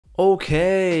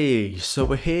Okay, so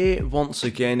we're here once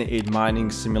again in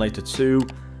Mining Simulator 2,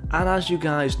 and as you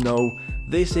guys know,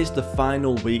 this is the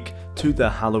final week to the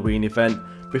Halloween event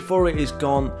before it is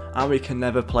gone and we can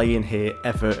never play in here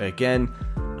ever again.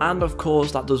 And of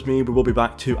course that does mean we will be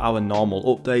back to our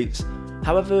normal updates.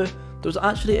 However, there's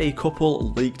actually a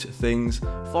couple leaked things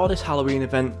for this Halloween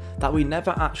event that we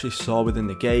never actually saw within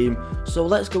the game, so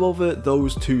let's go over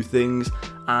those two things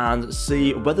and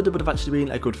see whether they would have actually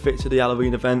been a good fit to the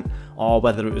Halloween event or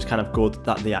whether it was kind of good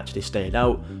that they actually stayed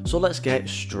out. So let's get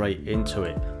straight into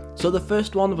it. So the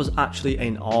first one was actually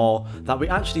an ore that we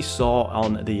actually saw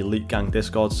on the Elite Gang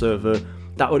Discord server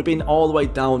that would have been all the way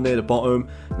down near the bottom.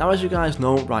 Now, as you guys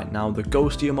know right now, the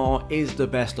Ghostium ore is the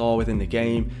best ore within the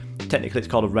game. Technically it's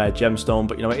called a rare gemstone,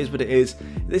 but you know, it is what it is.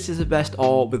 This is the best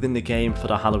ore within the game for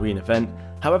the Halloween event.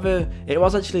 However, it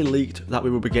was actually leaked that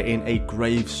we will be getting a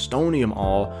Gravestonium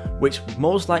ore, which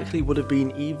most likely would have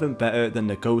been even better than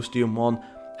the Ghostium one.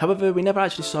 However, we never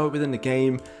actually saw it within the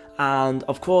game, and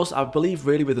of course I believe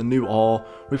really with a new ore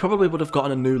we probably would have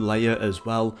gotten a new layer as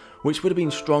well, which would have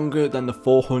been stronger than the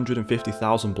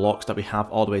 450,000 blocks that we have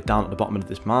all the way down at the bottom of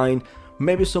this mine.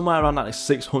 Maybe somewhere around like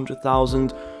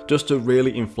 600,000 just to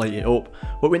really inflate it up,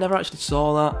 but we never actually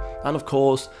saw that. And of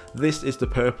course this is the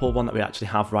purple one that we actually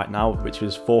have right now, which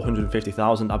is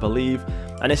 450,000 I believe,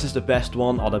 and this is the best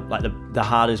one, or the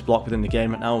hardest block within the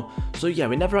game right now. So yeah,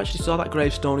 we never actually saw that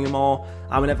Gravestonium ore,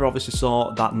 and we never obviously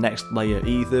saw that next layer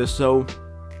either. So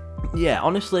yeah,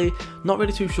 honestly not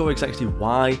really too sure exactly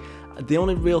why. The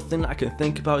only real thing that I can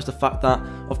think about is the fact that,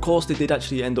 of course, they did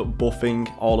actually end up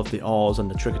buffing all of the ores and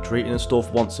the trick-or-treating and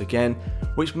stuff once again,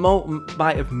 which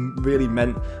might have really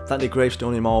meant that the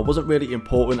Gravestonium ore wasn't really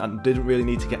important and didn't really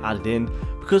need to get added in,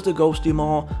 because the Ghostium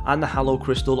ore and the Hallow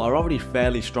Crystal are already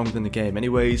fairly strong in the game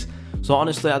anyways. So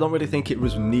honestly, I don't really think it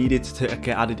was needed to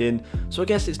get added in, so I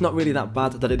guess it's not really that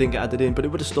bad that it didn't get added in, but it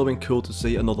would have still been cool to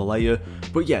see another layer.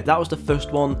 But yeah, that was the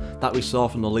first one that we saw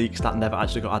from the leaks that never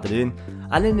actually got added in.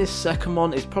 And then this second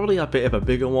one is probably a bit of a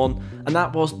bigger one, and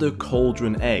that was the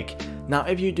Cauldron Egg. Now,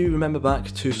 if you do remember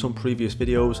back to some previous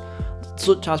videos,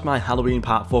 such as my Halloween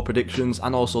Part 4 predictions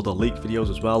and also the leak videos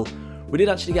as well, we did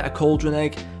actually get a Cauldron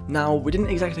Egg. Now, we didn't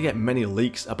exactly get many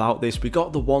leaks about this. We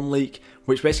got the one leak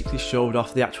which basically showed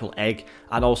off the actual egg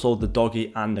and also the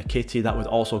doggy and the kitty that would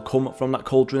also come from that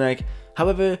Cauldron Egg.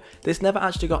 However, this never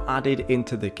actually got added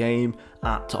into the game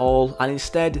at all, and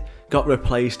instead got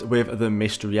replaced with the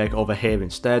mystery egg over here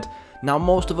instead. Now,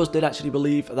 most of us did actually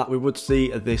believe that we would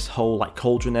see this whole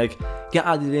Cauldron Egg get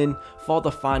added in for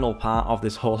the final part of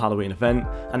this whole Halloween event,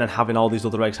 and then having all these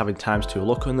other eggs having ×2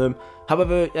 luck on them.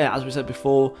 However, yeah, as we said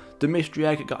before, the mystery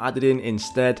egg got added in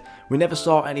instead. We never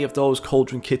saw any of those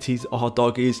Cauldron kitties or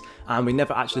doggies, and we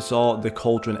never actually saw the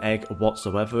Cauldron Egg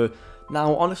whatsoever.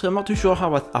 Now, honestly, I'm not too sure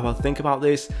how I think about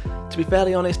this. To be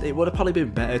fairly honest, it would have probably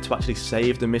been better to actually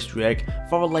save the mystery egg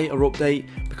for a later update,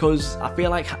 because I feel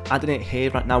like adding it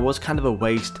here right now was kind of a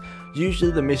waste.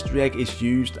 Usually the mystery egg is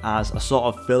used as a sort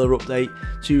of filler update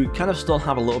to kind of still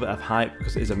have a little bit of hype,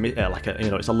 because it is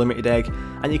it's a limited egg,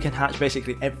 and you can hatch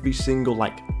basically every single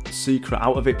secret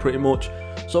out of it pretty much.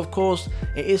 So of course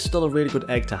it is still a really good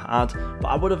egg to add, but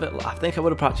I think I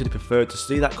would have actually preferred to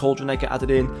see that Cauldron Egg get added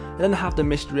in and then have the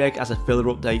mystery egg as a filler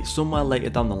update somewhere later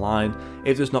down the line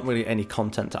if there's not really any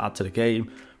content to add to the game.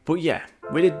 But yeah,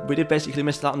 we did basically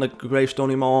miss that on the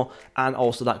Gravestonium ore and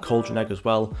also that Cauldron Egg as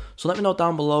well. So let me know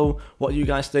down below what you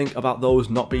guys think about those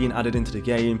not being added into the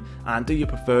game, and do you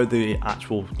prefer the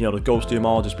actual, the Ghostium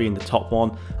ore just being the top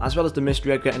one, as well as the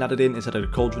mystery egg getting added in instead of the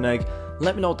Cauldron Egg?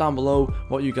 Let me know down below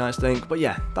what you guys think. But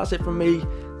yeah, that's it from me.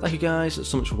 Thank you guys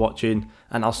so much for watching,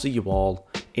 and I'll see you all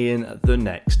in the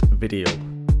next video.